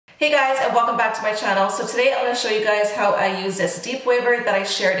Hey guys, and welcome back to my channel. So today I'm going to show you guys how I use this deep waver that I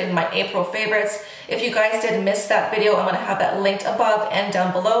shared in my April favorites. If you guys did miss that video, I'm going to have that linked above and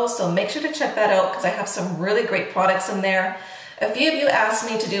down below, so make sure to check that out because I have some really great products in there. A few of you asked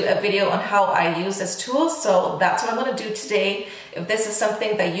me to do a video on how I use this tool, so that's what I'm going to do today. If this is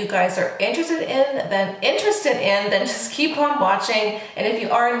something that you guys are interested in, then just keep on watching. And if you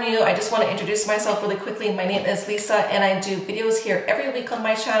are new, I just want to introduce myself really quickly. My name is Lisa and I do videos here every week on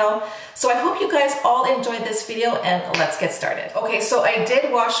my channel. So I hope you guys all enjoyed this video and let's get started. Okay, so I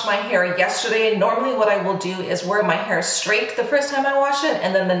did wash my hair yesterday. Normally what I will do is wear my hair straight the first time I wash it,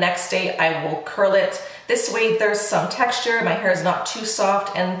 and then the next day I will curl it. This way there's some texture, my hair is not too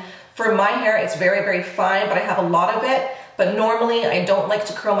soft, and for my hair it's very, very fine, but I have a lot of it. But normally I don't like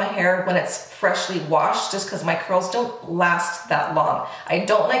to curl my hair when it's freshly washed just because my curls don't last that long. I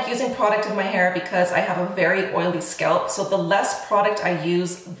don't like using product in my hair because I have a very oily scalp, so the less product I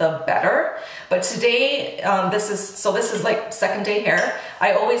use, the better. But today, this is like second day hair.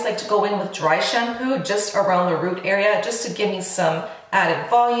 I always like to go in with dry shampoo just around the root area just to give me some added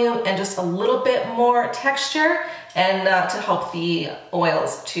volume and just a little bit more texture, and to help the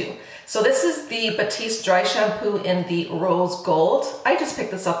oils too. So this is the Batiste dry shampoo in the rose gold. I just pick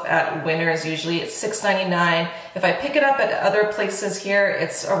this up at Winners usually. It's $6.99. If I pick it up at other places here,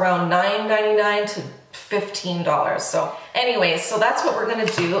 it's around $9.99 to $15. So anyways, so that's what we're gonna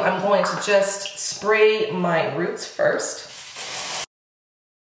do. I'm going to just spray my roots first.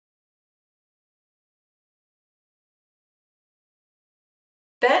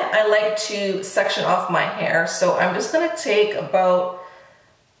 Then I like to section off my hair. So I'm just gonna take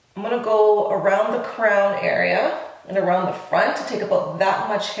I'm gonna go around the crown area and around the front to take about that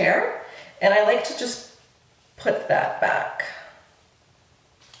much hair. And I like to just put that back.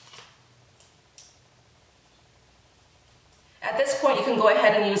 At this point, you can go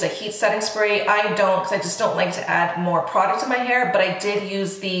ahead and use a heat setting spray. I don't, because I just don't like to add more product to my hair, but I did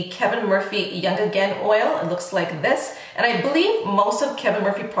use the Kevin Murphy Young Again oil. It looks like this. And I believe most of Kevin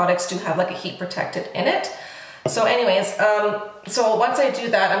Murphy products do have like a heat protectant in it. So anyways, so once I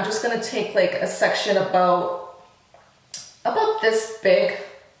do that, I'm just gonna take like a section about this big.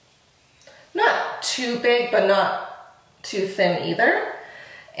 Not too big, but not too thin either.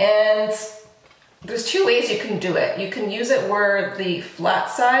 And there's two ways you can do it. You can use it where the flat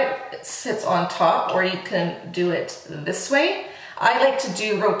side sits on top, or you can do it this way. I like to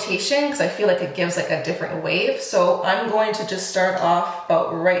do rotation because I feel like it gives like a different wave. So I'm going to just start off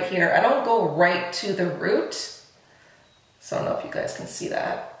about right here. I don't go right to the root. So I don't know if you guys can see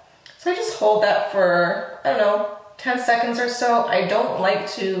that. So I just hold that for, I don't know, 10 seconds or so. I don't like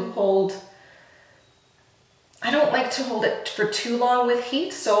to hold it for too long with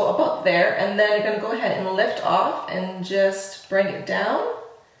heat, so about there, and then you're gonna go ahead and lift off and just bring it down,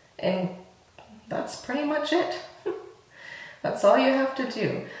 and that's pretty much it. That's all you have to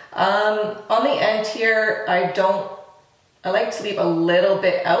do. On the end here, I like to leave a little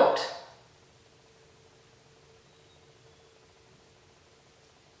bit out.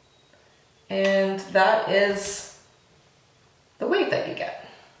 And that is the wave that you get.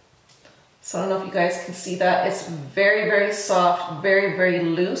 So I don't know if you guys can see that. It's very, very soft, very, very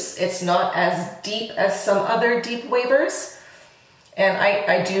loose. It's not as deep as some other deep wavers. And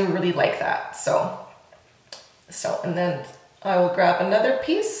I do really like that. So, and then I will grab another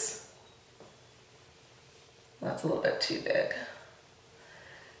piece. That's a little bit too big.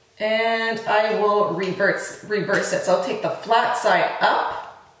 And I will reverse it. So I'll take the flat side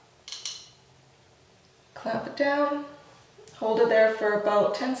up, clamp it down, hold it there for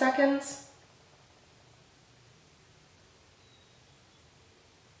about 10 seconds.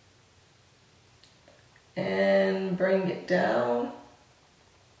 And bring it down.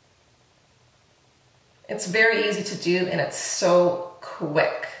 It's very easy to do and it's so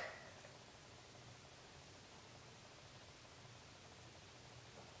quick.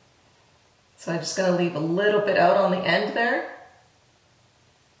 So I'm just gonna leave a little bit out on the end there.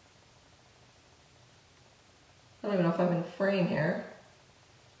 I don't even know if I'm in frame here.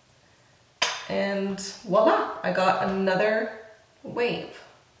 And voila, I got another wave.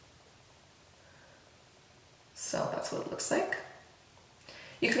 So that's what it looks like.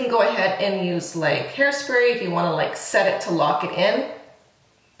 You can go ahead and use like hairspray if you want to like set it to lock it in,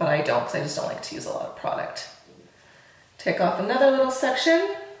 but I don't because I just don't like to use a lot of product. Take off another little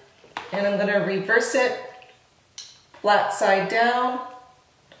section and I'm going to reverse it flat side down.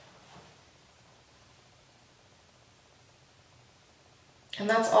 And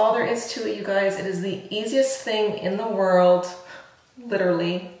that's all there is to it, you guys. It is the easiest thing in the world,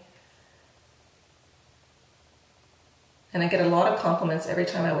 literally. And I get a lot of compliments every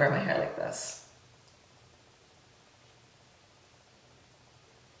time I wear my hair like this.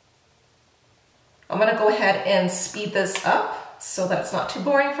 I'm gonna go ahead and speed this up so that it's not too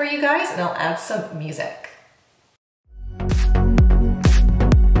boring for you guys, and I'll add some music.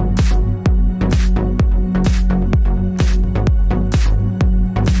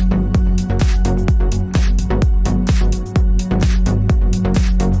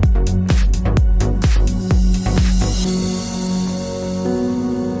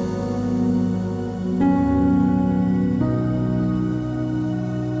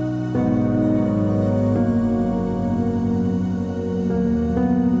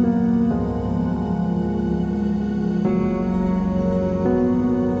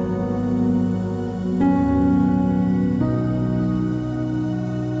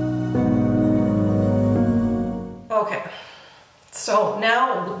 Okay, so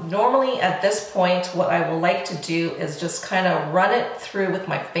now normally at this point what I will like to do is just kind of run it through with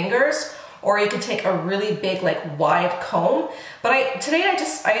my fingers, or you can take a really big like wide comb, but today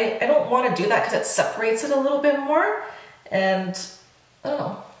I don't want to do that because it separates it a little bit more, and I don't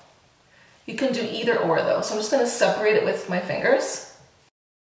know, you can do either or though, so I'm just going to separate it with my fingers.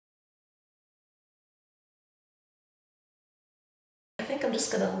 I think I'm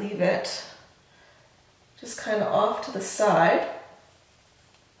just going to leave it just kind of off to the side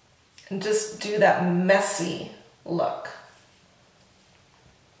and just do that messy look.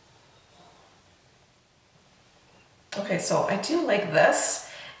 Okay, so I do like this.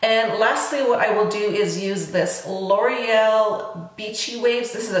 And lastly, what I will do is use this L'Oreal Beachy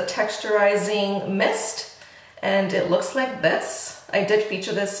Waves. This is a texturizing mist, and it looks like this. I did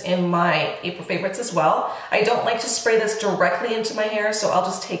feature this in my April favorites as well. I don't like to spray this directly into my hair, so I'll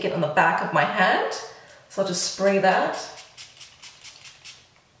just take it on the back of my hand. So I'll just spray that.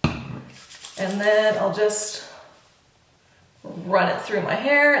 And then I'll just run it through my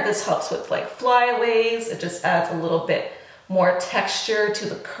hair. This helps with like flyaways. It just adds a little bit more texture to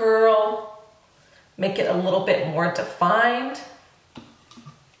the curl, make it a little bit more defined.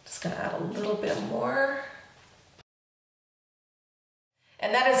 Just gonna add a little bit more.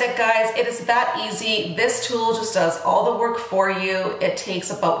 And that is it, guys. It is that easy. This tool just does all the work for you. It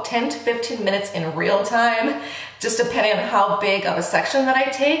takes about 10 to 15 minutes in real time, just depending on how big of a section that I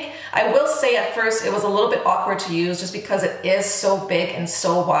take. I will say at first it was a little bit awkward to use just because it is so big and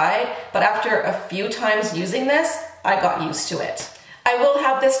so wide, but after a few times using this, I got used to it. I will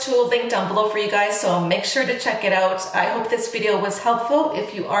have this tool linked down below for you guys, so make sure to check it out. I hope this video was helpful.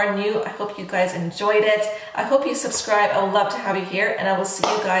 If you are new, I hope you guys enjoyed it. I hope you subscribe. I would love to have you here, and I will see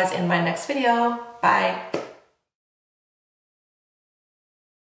you guys in my next video. Bye.